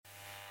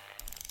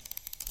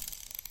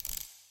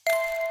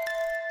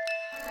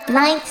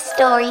Ninth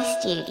Story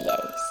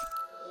Studios,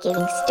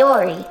 giving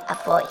story a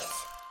voice.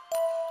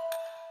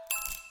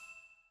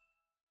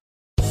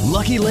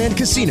 Lucky Land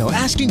Casino,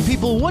 asking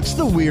people, what's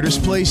the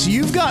weirdest place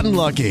you've gotten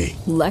lucky?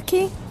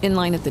 Lucky? In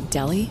line at the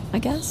deli, I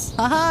guess?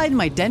 Aha, in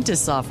my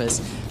dentist's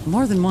office.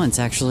 More than once,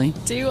 actually.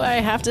 Do I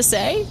have to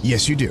say?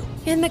 Yes, you do.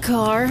 In the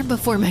car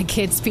before my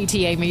kids'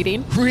 PTA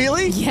meeting.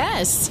 Really?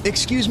 Yes.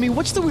 Excuse me,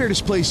 what's the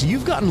weirdest place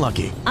you've gotten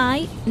lucky?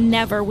 I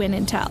never win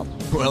and tell.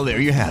 Well, there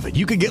you have it.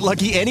 You can get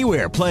lucky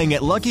anywhere, playing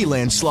at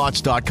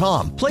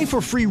LuckyLandSlots.com. Play for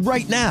free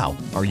right now.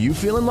 Are you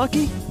feeling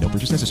lucky? No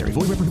purchase necessary.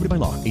 Void where prohibited by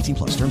law. 18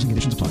 plus. Terms and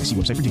conditions apply. See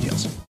website for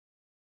details.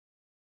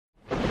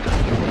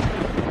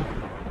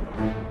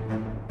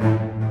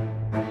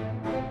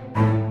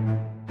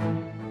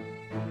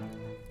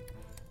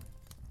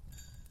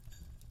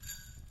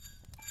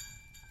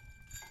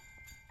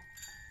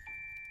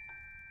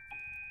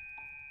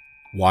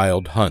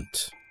 Wild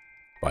Hunt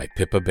by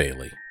Pippa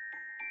Bailey.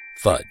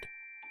 Thud.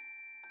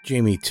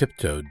 Jamie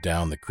tiptoed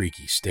down the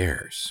creaky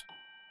stairs.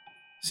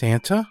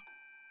 Santa?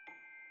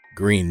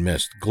 Green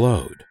mist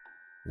glowed,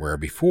 where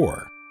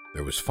before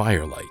there was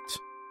firelight.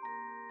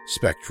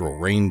 Spectral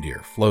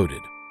reindeer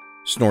floated,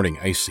 snorting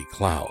icy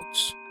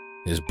clouds.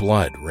 His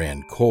blood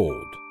ran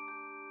cold.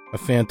 A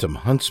phantom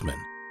huntsman,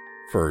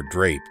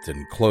 fur-draped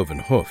and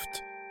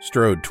cloven-hoofed,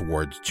 strode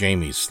towards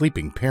Jamie's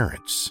sleeping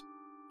parents.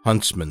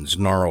 Huntsman's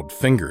gnarled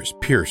fingers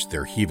pierced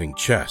their heaving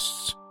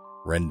chests,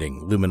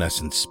 rending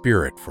luminescent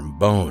spirit from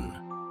bone.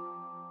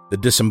 The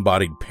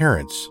disembodied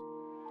parents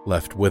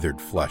left withered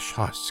flesh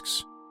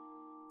husks,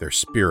 their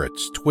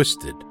spirits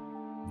twisted,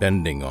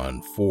 bending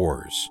on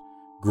fours,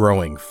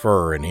 growing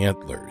fur and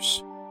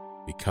antlers,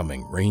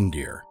 becoming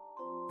reindeer.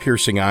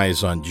 Piercing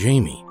eyes on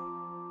Jamie,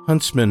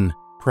 Huntsman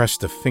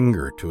pressed a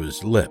finger to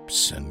his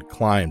lips and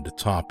climbed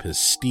atop his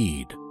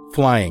steed,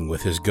 flying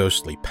with his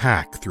ghostly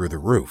pack through the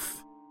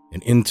roof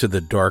and into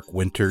the dark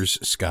winter's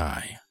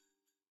sky.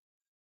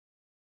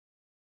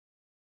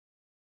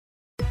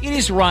 It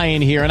is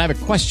Ryan here, and I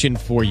have a question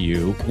for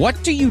you.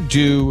 What do you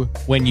do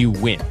when you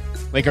win?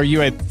 Like, are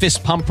you a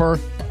fist pumper,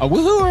 a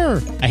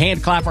woohooer, a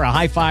hand clapper, a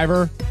high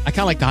fiver? I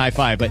kind of like the high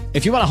five, but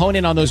if you want to hone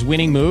in on those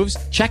winning moves,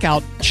 check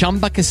out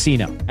Chumba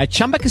Casino. At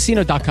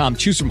ChumbaCasino.com,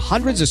 choose from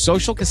hundreds of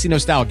social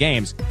casino-style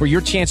games for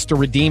your chance to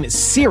redeem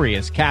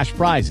serious cash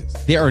prizes.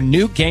 There are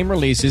new game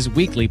releases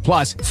weekly,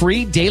 plus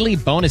free daily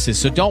bonuses,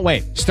 so don't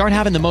wait. Start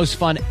having the most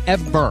fun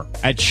ever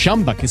at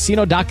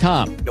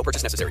ChumbaCasino.com. No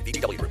purchase necessary.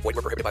 VGW. Void where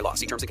prohibited by law.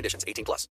 See terms and conditions. 18 plus.